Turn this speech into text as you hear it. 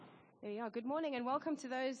There you are. Good morning and welcome to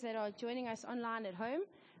those that are joining us online at home.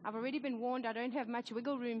 I've already been warned I don't have much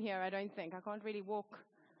wiggle room here, I don't think. I can't really walk.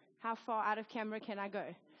 How far out of camera can I go?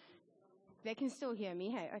 They can still hear me.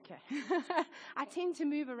 Hey, okay. I tend to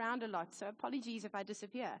move around a lot, so apologies if I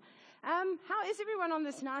disappear. How is everyone on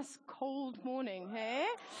this nice cold morning? Hey?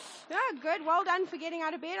 Oh, good. Well done for getting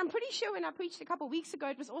out of bed. I'm pretty sure when I preached a couple of weeks ago,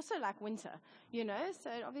 it was also like winter, so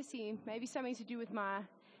obviously maybe something to do with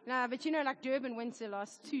like Durban winter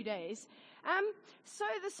last 2 days. So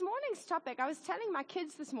this morning's topic, I was telling my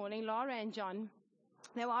kids this morning, Lara and John,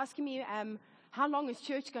 they were asking me, how long is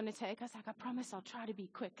church going to take? I was like, I promise I'll try to be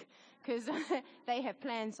quick, because they have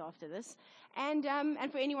plans after this. And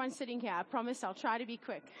for anyone sitting here, I promise I'll try to be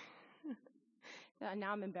quick.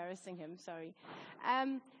 Now I'm embarrassing him, sorry.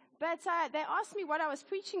 But they asked me what I was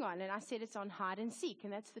preaching on, and I said it's on hide and seek,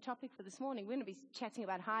 and that's the topic for this morning. We're going to be chatting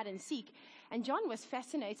about hide and seek. And John was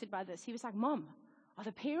fascinated by this. He was like, Mom, are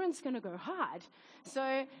the parents going to go hide?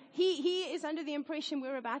 So he is under the impression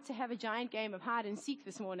we're about to have a giant game of hide and seek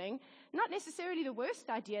this morning. Not necessarily the worst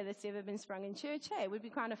idea that's ever been sprung in church. Hey, it would be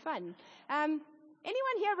kind of fun.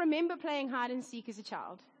 Anyone here remember playing hide and seek as a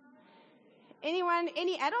child? Anyone,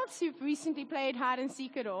 any adults who've recently played hide and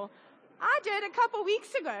seek at all? I did a couple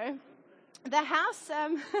weeks ago. The house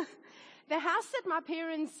that my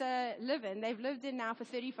parents live in, they've lived in now for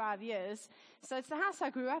 35 years. So it's the house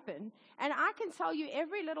I grew up in. And I can tell you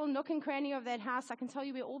every little nook and cranny of that house. I can tell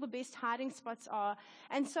you where all the best hiding spots are.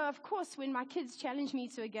 And so, of course, when my kids challenge me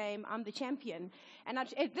to a game, I'm the champion. And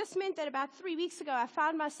this meant that about 3 weeks ago, I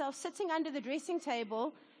found myself sitting under the dressing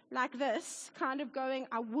table like this, kind of going,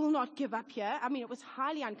 I will not give up here. I mean, it was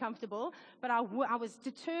highly uncomfortable, but I was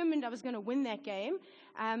determined I was going to win that game.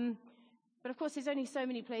 But of course, there's only so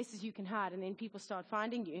many places you can hide, and then people start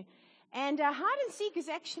finding you. And hide and seek is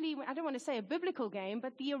actually, I don't want to say a biblical game,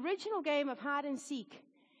 but the original game of hide and seek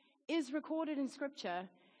is recorded in Scripture.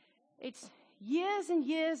 It's years and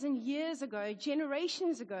years and years ago,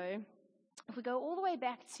 generations ago. If we go all the way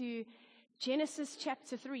back to Genesis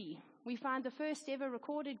chapter 3, we find the first ever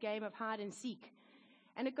recorded game of hide and seek.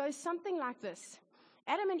 And it goes something like this.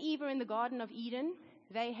 Adam and Eve are in the Garden of Eden.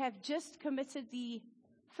 They have just committed the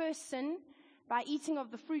first sin by eating of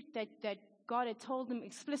the fruit that God had told them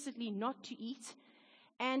explicitly not to eat.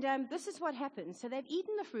 And this is what happened. So they've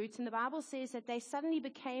eaten the fruits, and the Bible says that they suddenly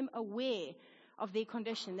became aware of their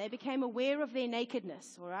condition. They became aware of their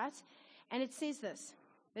nakedness, all right? And it says this.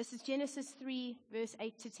 This is Genesis 3, verse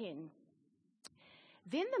 8 to 10.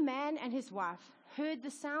 Then the man and his wife heard the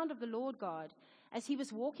sound of the Lord God as he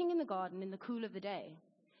was walking in the garden in the cool of the day.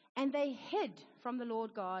 And they hid from the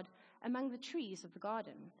Lord God among the trees of the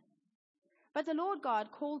garden. But the Lord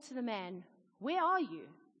God called to the man, Where are you?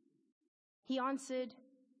 He answered,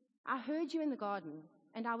 I heard you in the garden,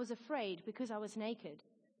 and I was afraid because I was naked,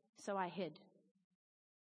 so I hid.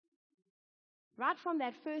 Right from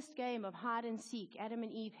that first game of hide and seek, Adam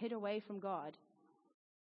and Eve hid away from God.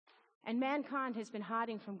 And mankind has been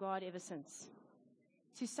hiding from God ever since,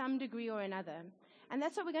 to some degree or another. And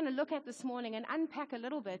that's what we're going to look at this morning and unpack a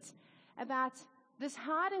little bit about this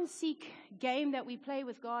hide and seek game that we play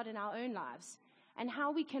with God in our own lives and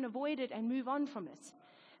how we can avoid it and move on from it.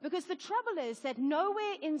 Because the trouble is that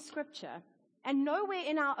nowhere in Scripture and nowhere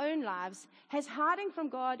in our own lives has hiding from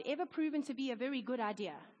God ever proven to be a very good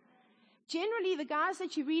idea. Generally, the guys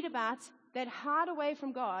that you read about that hide away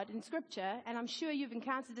from God in Scripture, and I'm sure you've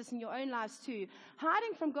encountered this in your own lives too,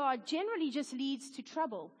 hiding from God generally just leads to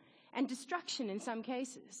trouble and destruction in some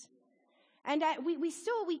cases. And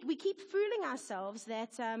we keep fooling ourselves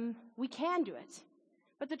that we can do it.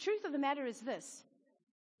 But the truth of the matter is this.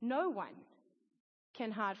 No one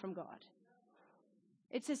can hide from God.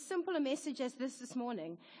 It's as simple a message as this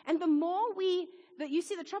morning. And the more you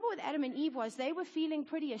see, the trouble with Adam and Eve was they were feeling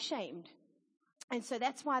pretty ashamed. And so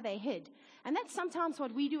that's why they hid. And that's sometimes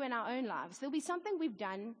what we do in our own lives. There'll be something we've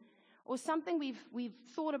done or something we've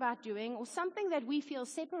thought about doing or something that we feel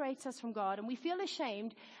separates us from God and we feel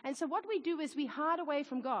ashamed. And so what we do is we hide away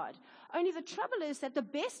from God. Only the trouble is that the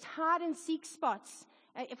best hide and seek spots,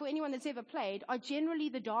 for anyone that's ever played, are generally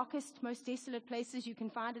the darkest, most desolate places you can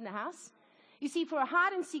find in the house. You see, for a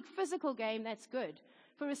hide and seek physical game, that's good.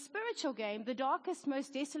 For a spiritual game, the darkest,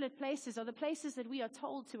 most desolate places are the places that we are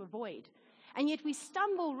told to avoid. And yet we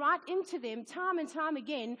stumble right into them time and time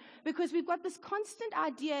again because we've got this constant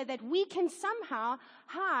idea that we can somehow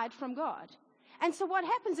hide from God. And so what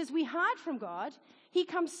happens is we hide from God. He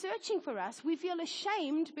comes searching for us. We feel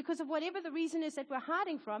ashamed because of whatever the reason is that we're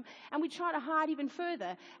hiding from, and we try to hide even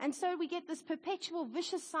further. And so we get this perpetual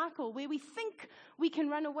vicious cycle where we think we can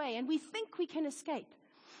run away and we think we can escape.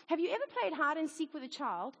 Have you ever played hide and seek with a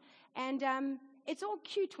child and it's all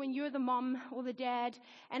cute when you're the mom or the dad.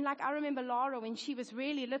 And like I remember Laura when she was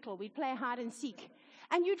really little, we'd play hide and seek.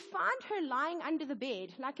 And you'd find her lying under the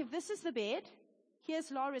bed. Like if this is the bed,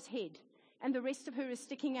 here's Laura's head. And the rest of her is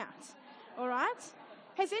sticking out. All right?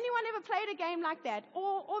 Has anyone ever played a game like that?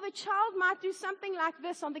 Or the child might do something like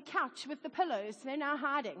this on the couch with the pillows. They're now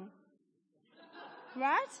hiding.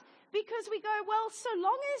 Right? Because we go, well, so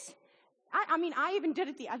long as, I even did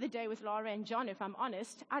it the other day with Laura and John, if I'm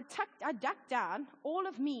honest. I ducked down, all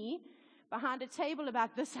of me, behind a table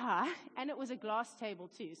about this high, and it was a glass table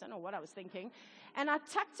too, so I don't know what I was thinking. And I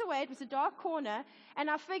tucked away, it was a dark corner, and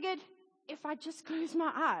I figured, if I just close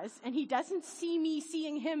my eyes and he doesn't see me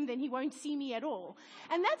seeing him, then he won't see me at all.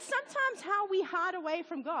 And that's sometimes how we hide away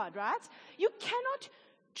from God, right? You cannot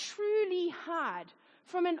truly hide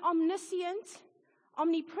from an omniscient,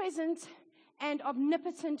 omnipresent, and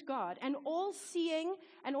omnipotent God, an all-seeing,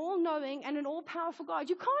 an all-knowing, and an all-powerful God.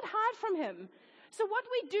 You can't hide from him. So what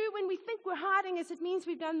we do when we think we're hiding is it means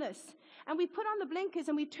we've done this. And we put on the blinkers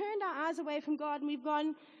and we've turned our eyes away from God and we've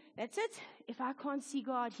gone, that's it. If I can't see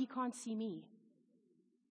God, he can't see me.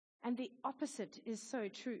 And the opposite is so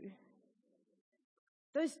true.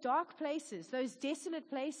 Those dark places, those desolate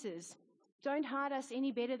places, don't hide us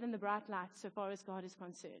any better than the bright light so far as God is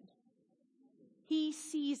concerned. He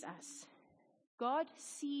sees us. God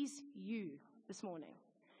sees you this morning.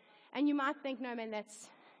 And you might think, no, man, that's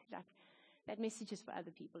like, that message is for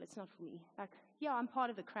other people. It's not for me. Like, yeah, I'm part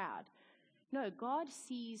of the crowd. No, God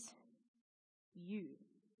sees you.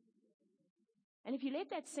 And if you let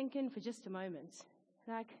that sink in for just a moment,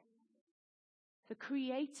 like the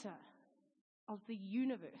creator of the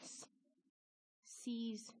universe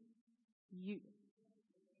sees you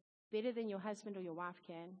better than your husband or your wife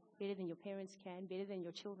can, better than your parents can, better than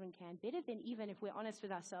your children can, better than even, if we're honest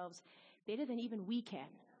with ourselves, better than even we can.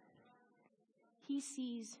 He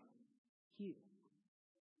sees you.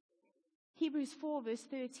 Hebrews 4 verse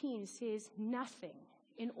 13 says, nothing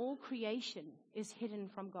in all creation is hidden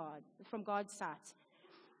from God, from God's sight.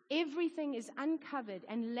 Everything is uncovered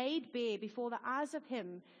and laid bare before the eyes of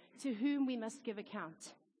him to whom we must give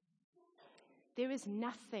account. There is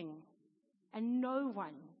nothing and no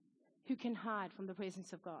one who can hide from the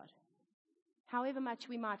presence of God, however much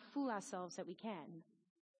we might fool ourselves that we can.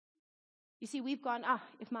 You see, we've gone,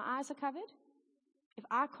 if my eyes are covered, if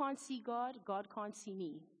I can't see God, God can't see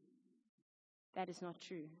me. That is not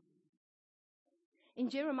true. In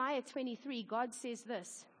Jeremiah 23, God says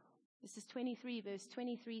this. This is 23, verse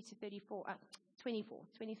 23 to 34.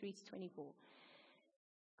 23 to 24.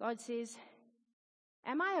 God says,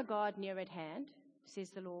 am I a God near at hand, says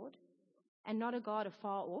the Lord, and not a God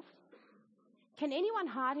afar off? Can anyone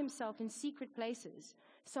hide himself in secret places,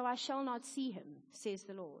 so I shall not see him, says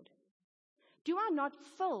the Lord? Do I not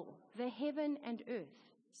fill the heaven and earth,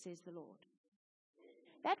 says the Lord?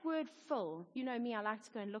 That word fill, you know me, I like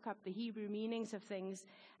to go and look up the Hebrew meanings of things.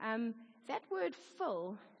 That word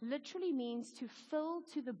fill literally means to fill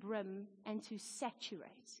to the brim and to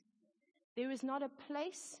saturate. There is not a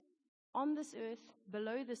place on this earth,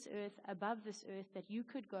 below this earth, above this earth that you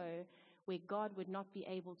could go where God would not be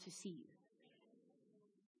able to see you.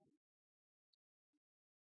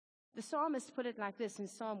 The psalmist put it like this in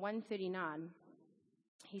Psalm 139.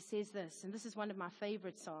 He says this, and this is one of my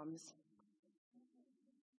favorite psalms.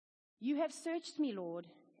 You have searched me, Lord,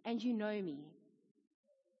 and you know me.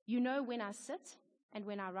 You know when I sit and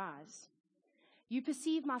when I rise. You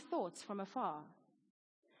perceive my thoughts from afar.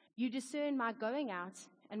 You discern my going out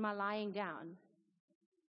and my lying down.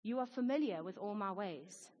 You are familiar with all my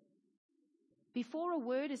ways. Before a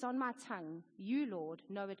word is on my tongue, you, Lord,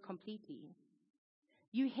 know it completely.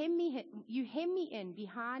 You hem me in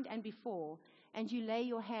behind and before, and you lay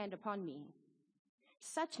your hand upon me.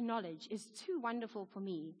 Such knowledge is too wonderful for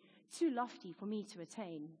me, too lofty for me to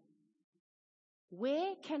attain.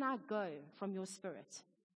 Where can I go from your spirit?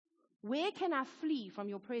 Where can I flee from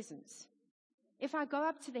your presence? If I go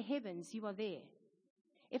up to the heavens, you are there.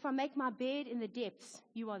 If I make my bed in the depths,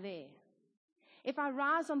 you are there. If I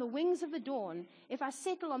rise on the wings of the dawn, if I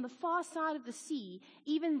settle on the far side of the sea,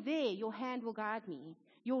 even there your hand will guide me.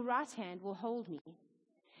 Your right hand will hold me.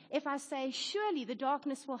 If I say, surely the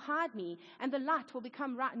darkness will hide me and the light will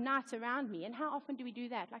become night around me. And how often do we do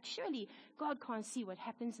that? Like, surely God can't see what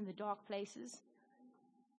happens in the dark places.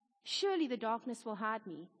 Surely the darkness will hide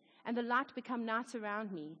me and the light become night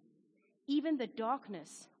around me. Even the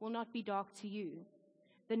darkness will not be dark to you.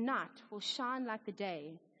 The night will shine like the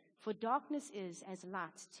day, for darkness is as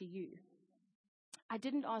light to you. I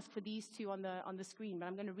didn't ask for these two on the screen, but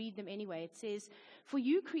I'm going to read them anyway. It says, for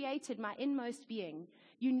you created my inmost being.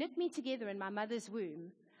 You knit me together in my mother's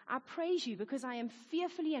womb. I praise you because I am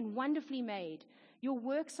fearfully and wonderfully made. Your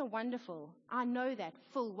works are wonderful. I know that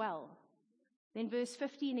full well. Then verse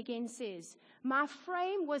 15 again says, my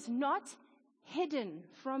frame was not hidden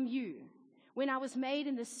from you when I was made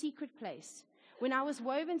in the secret place, when I was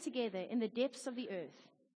woven together in the depths of the earth.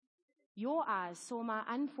 Your eyes saw my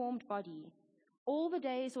unformed body. All the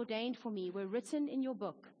days ordained for me were written in your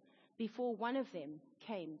book before one of them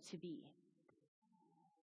came to be.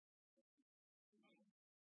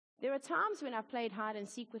 There are times when I've played hide and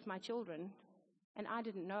seek with my children and I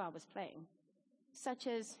didn't know I was playing, such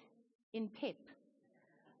as in PEP.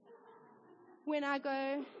 When I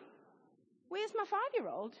go, where's my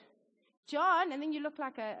 5-year-old? John, and then you look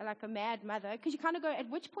like a mad mother, because you kind of go, at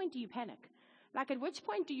which point do you panic? Like, at which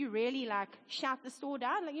point do you really, shout the store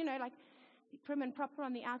down? Like, be prim and proper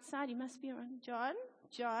on the outside. He must be around.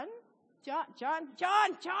 John.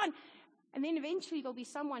 And then eventually there'll be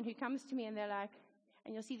someone who comes to me and they're like,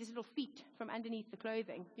 and you'll see these little feet from underneath the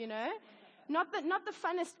clothing, Not the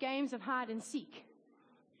funnest games of hide and seek.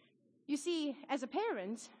 You see, as a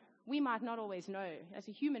parent, we might not always know. As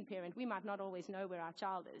a human parent, we might not always know where our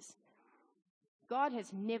child is. God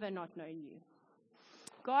has never not known you.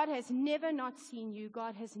 God has never not seen you.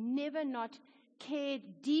 God has never not cared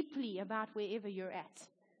deeply about wherever you're at.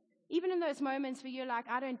 Even in those moments where you're like,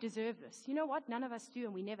 I don't deserve this. You know what? None of us do,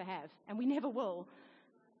 and we never have, and we never will.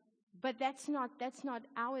 But that's not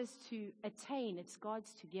ours to attain. It's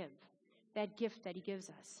God's to give, that gift that he gives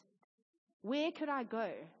us. Where could I go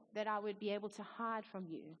that I would be able to hide from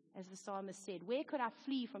you, as the psalmist said? Where could I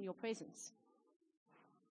flee from your presence?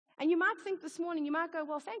 And you might think this morning, you might go,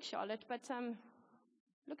 well, thanks, Charlotte, but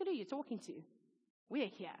look at who you're talking to. We're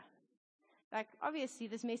here. Obviously,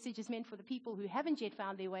 this message is meant for the people who haven't yet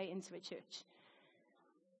found their way into a church.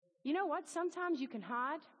 You know what? Sometimes you can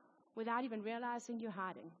hide without even realizing you're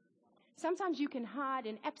hiding. Sometimes you can hide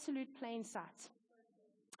in absolute plain sight.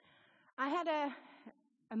 I had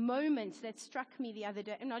a moment that struck me the other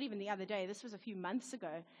day, not even the other day, this was a few months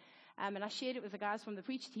ago, and I shared it with the guys from the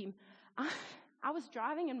preach team. I was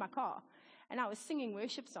driving in my car, and I was singing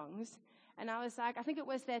worship songs, and I was like, I think it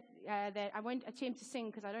was that I won't attempt to sing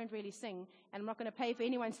because I don't really sing, and I'm not going to pay for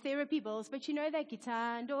anyone's therapy bills, but you know that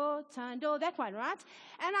Gitando, Tando, that one, right?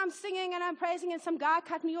 And I'm singing and I'm praising, and some guy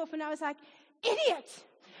cut me off, and I was like, idiot!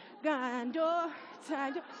 Gando,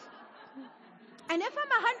 Tando. And if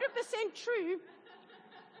I'm 100% true,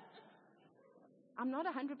 I'm not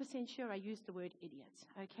 100% sure I used the word idiot.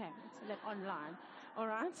 Okay, so that online, all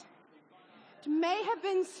right? It may have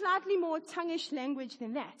been slightly more tonguish language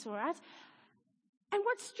than that, all right? And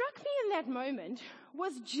what struck me in that moment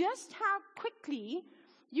was just how quickly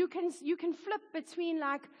you can flip between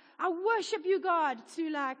I worship you, God,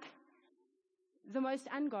 to the most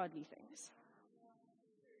ungodly things.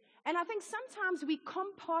 And I think sometimes we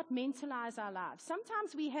compartmentalize our lives.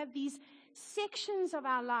 Sometimes we have these sections of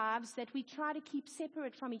our lives that we try to keep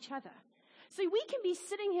separate from each other. So we can be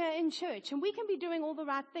sitting here in church and we can be doing all the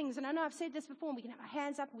right things. And I know I've said this before, and we can have our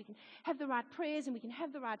hands up and we can have the right prayers and we can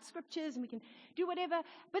have the right scriptures and we can do whatever.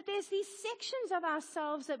 But there's these sections of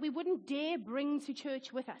ourselves that we wouldn't dare bring to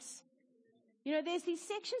church with us. There's these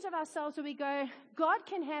sections of ourselves where we go, God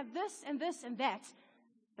can have this and this and that,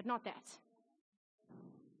 but not that.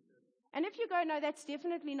 And if you go, no, that's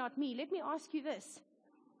definitely not me, let me ask you this.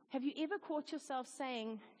 Have you ever caught yourself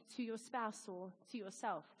saying to your spouse or to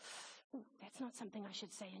yourself, that's not something I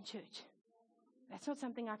should say in church. That's not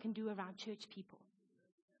something I can do around church people.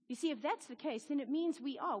 You see, if that's the case, then it means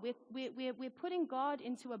we're putting God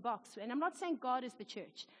into a box. And I'm not saying God is the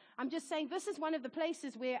church. I'm just saying this is one of the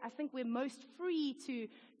places where I think we're most free to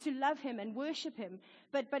love him and worship him.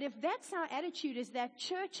 But if that's our attitude, is that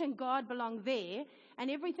church and God belong there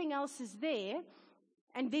and everything else is there,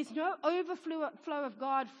 and there's no overflow of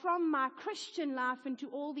God from my Christian life into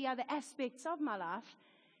all the other aspects of my life,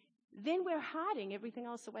 then we're hiding everything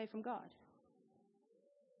else away from God.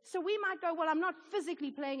 So we might go, well, I'm not physically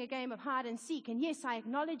playing a game of hide and seek, and yes, I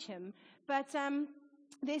acknowledge him, but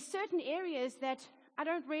there's certain areas that I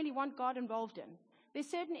don't really want God involved in. There's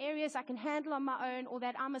certain areas I can handle on my own, or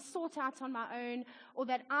that I must sort out on my own, or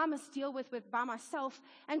that I must deal with by myself.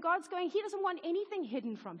 And God's going, he doesn't want anything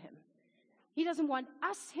hidden from him. He doesn't want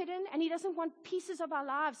us hidden, and he doesn't want pieces of our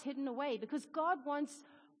lives hidden away, because God wants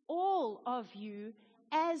all of you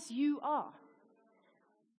as you are.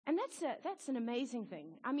 And that's an amazing thing.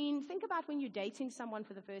 I mean, think about when you're dating someone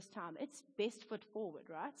for the first time. It's best foot forward,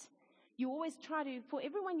 right? You always try to, for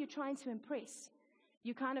everyone you're trying to impress,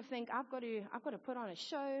 you kind of think, I've got to put on a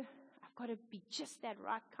show. I've got to be just that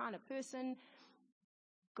right kind of person.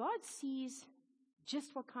 God sees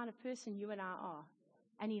just what kind of person you and I are,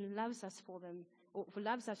 and he loves us for them or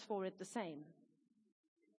loves us for it the same.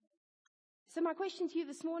 So my question to you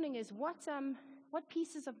this morning is, what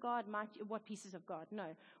pieces of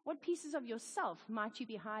yourself might you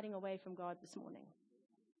be hiding away from God this morning?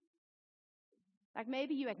 Like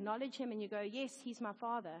maybe you acknowledge him and you go, yes, he's my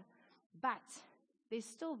Father, but there's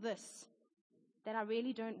still this that I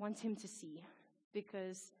really don't want him to see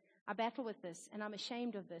because I battle with this and I'm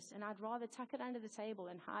ashamed of this and I'd rather tuck it under the table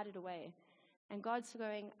and hide it away. And God's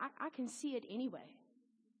going, I can see it anyway.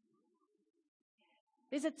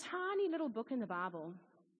 There's a tiny little book in the Bible.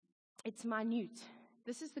 It's minute.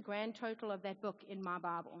 This is the grand total of that book in my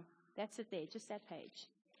Bible. That's it there, just that page.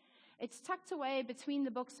 It's tucked away between the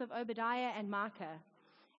books of Obadiah and Micah.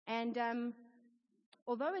 And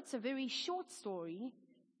although it's a very short story,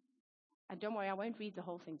 and don't worry, I won't read the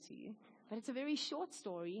whole thing to you, but it's a very short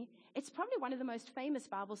story. It's probably one of the most famous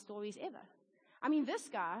Bible stories ever. I mean, this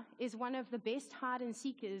guy is one of the best hide and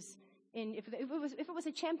seekers. If it was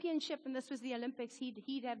a championship and this was the Olympics,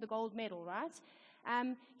 he'd have the gold medal, right?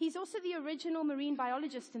 He's also the original marine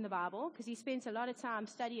biologist in the Bible because he spent a lot of time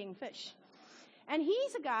studying fish. And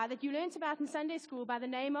he's a guy that you learned about in Sunday school by the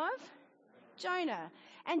name of Jonah.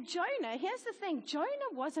 And Jonah, here's the thing, Jonah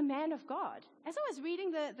was a man of God. As I was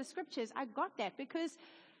reading the scriptures, I got that because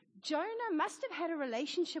Jonah must have had a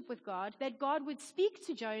relationship with God, that God would speak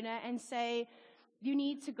to Jonah and say, you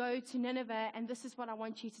need to go to Nineveh, and this is what I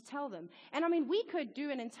want you to tell them. And I mean, we could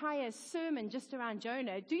do an entire sermon just around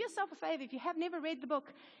Jonah. Do yourself a favor, if you have never read the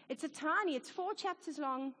book, it's 4 chapters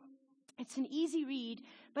long. It's an easy read,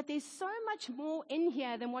 but there's so much more in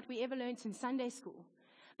here than what we ever learned in Sunday school.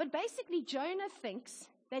 But basically, Jonah thinks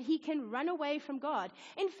that he can run away from God.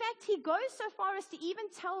 In fact, he goes so far as to even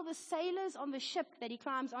tell the sailors on the ship that he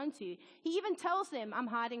climbs onto, he even tells them, I'm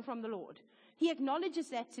hiding from the Lord. He acknowledges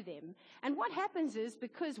that to them. And what happens is,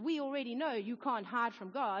 because we already know you can't hide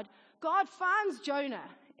from God, God finds Jonah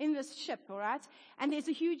in this ship, all right? And there's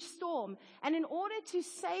a huge storm. And in order to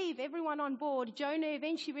save everyone on board, Jonah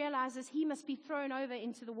eventually realizes he must be thrown over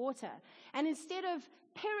into the water. And instead of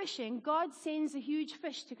perishing, God sends a huge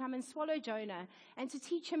fish to come and swallow Jonah and to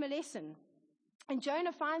teach him a lesson. And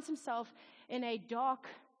Jonah finds himself in a dark,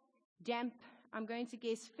 damp, I'm going to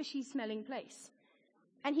guess, fishy-smelling place.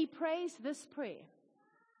 And he prays this prayer.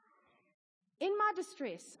 In my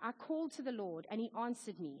distress, I called to the Lord, and he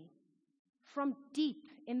answered me. From deep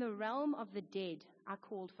in the realm of the dead, I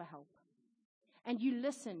called for help. And you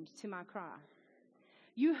listened to my cry.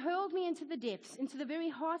 You hurled me into the depths, into the very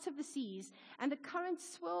heart of the seas, and the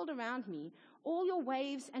currents swirled around me. All your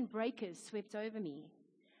waves and breakers swept over me.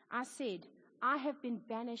 I said, I have been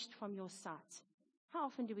banished from your sight. How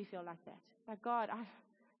often do we feel like that? Like, God,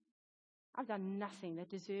 I've done nothing that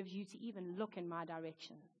deserves you to even look in my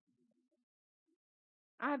direction.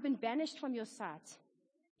 I have been banished from your sight,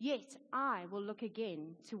 yet I will look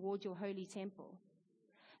again toward your holy temple.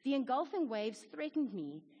 The engulfing waves threatened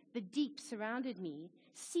me, the deep surrounded me,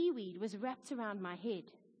 seaweed was wrapped around my head.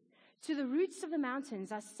 To the roots of the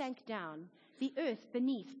mountains I sank down, the earth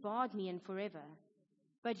beneath barred me in forever.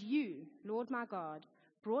 But you, Lord my God,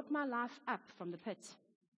 brought my life up from the pit.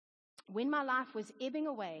 When my life was ebbing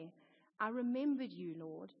away, I remembered you,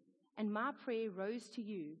 Lord, and my prayer rose to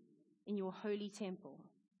you in your holy temple.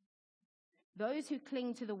 Those who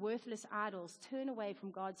cling to the worthless idols turn away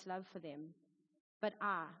from God's love for them. But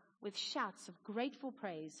I, with shouts of grateful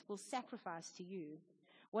praise, will sacrifice to you.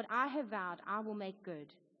 What I have vowed, I will make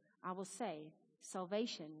good. I will say,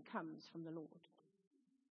 salvation comes from the Lord.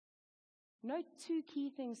 Note 2 key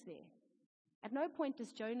things there. At no point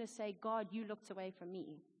does Jonah say, God, you looked away from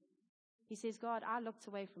me. He says, God, I looked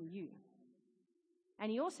away from you.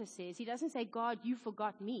 And he also says, he doesn't say, God, you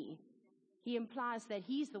forgot me. He implies that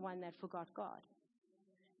he's the one that forgot God.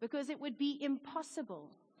 Because it would be impossible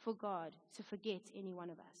for God to forget any one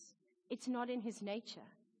of us. It's not in his nature.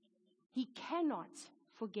 He cannot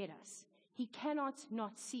forget us. He cannot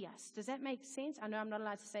not see us. Does that make sense? I know I'm not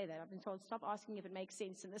allowed to say that. I've been told, stop asking if it makes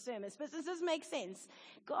sense in the sermons. But does this make sense?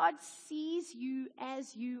 God sees you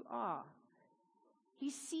as you are. He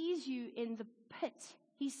sees you in the pit.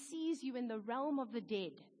 He sees you in the realm of the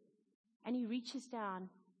dead. And he reaches down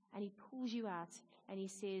and he pulls you out and he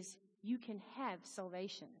says, you can have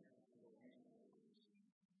salvation.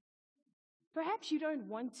 Perhaps you don't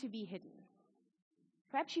want to be hidden.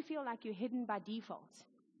 Perhaps you feel like you're hidden by default.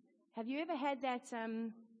 Have you ever had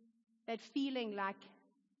that feeling like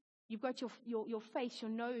you've got your face,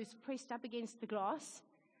 your nose pressed up against the glass,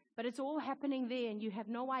 but it's all happening there and you have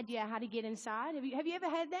no idea how to get inside? Have you ever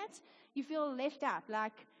had that? You feel left out,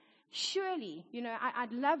 like, surely,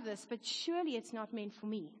 I'd love this, but surely it's not meant for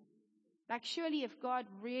me. Like, surely if God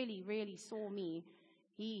really, really saw me,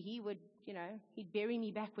 he would he'd bury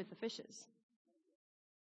me back with the fishes.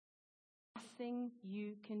 Nothing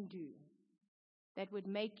you can do that would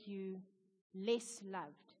make you less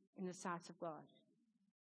loved in the sight of God.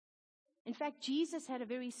 In fact, Jesus had a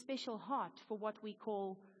very special heart for what we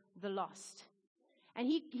call the lost. And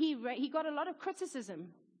he got a lot of criticism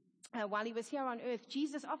while he was here on earth.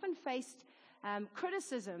 Jesus often faced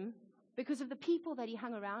criticism because of the people that he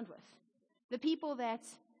hung around with. The people that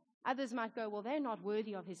others might go, well, they're not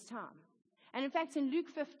worthy of his time. And in fact, in Luke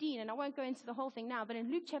 15, and I won't go into the whole thing now, but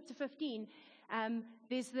in Luke chapter 15,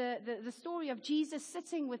 there's the story of Jesus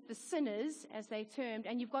sitting with the sinners, as they termed,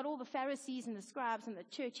 and you've got all the Pharisees and the scribes and the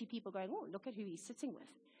churchy people going, oh, look at who he's sitting with.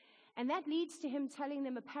 And that leads to him telling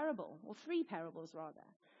them a parable, or 3 parables rather,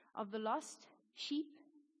 of the lost sheep,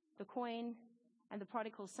 the coin, and the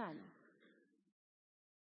prodigal son.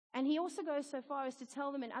 And he also goes so far as to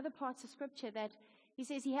tell them in other parts of Scripture that he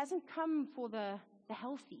says he hasn't come for the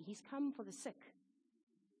healthy, he's come for the sick.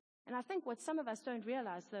 And I think what some of us don't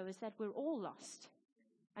realize, though, is that we're all lost,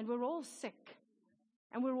 and we're all sick,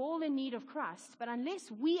 and we're all in need of Christ. But unless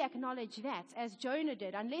we acknowledge that, as Jonah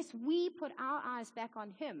did, unless we put our eyes back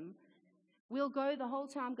on him, we'll go the whole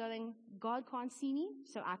time going, God can't see me,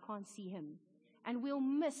 so I can't see him. And we'll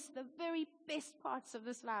miss the very best parts of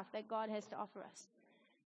this life that God has to offer us.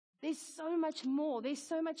 There's so much more. There's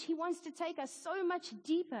so much. He wants to take us so much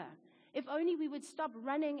deeper. If only we would stop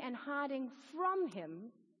running and hiding from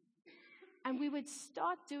him, and we would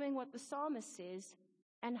start doing what the psalmist says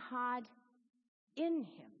and hide in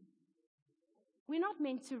him. We're not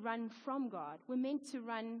meant to run from God. We're meant to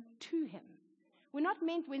run to him. We're not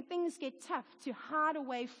meant, when things get tough, to hide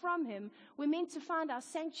away from him. We're meant to find our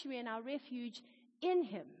sanctuary and our refuge in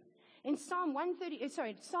him. In Psalm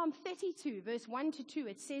 32, verse 1 to 2,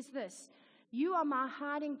 it says this: "You are my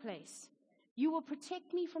hiding place. You will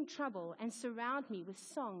protect me from trouble and surround me with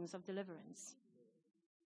songs of deliverance."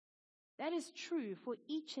 That is true for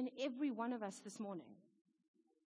each and every one of us this morning.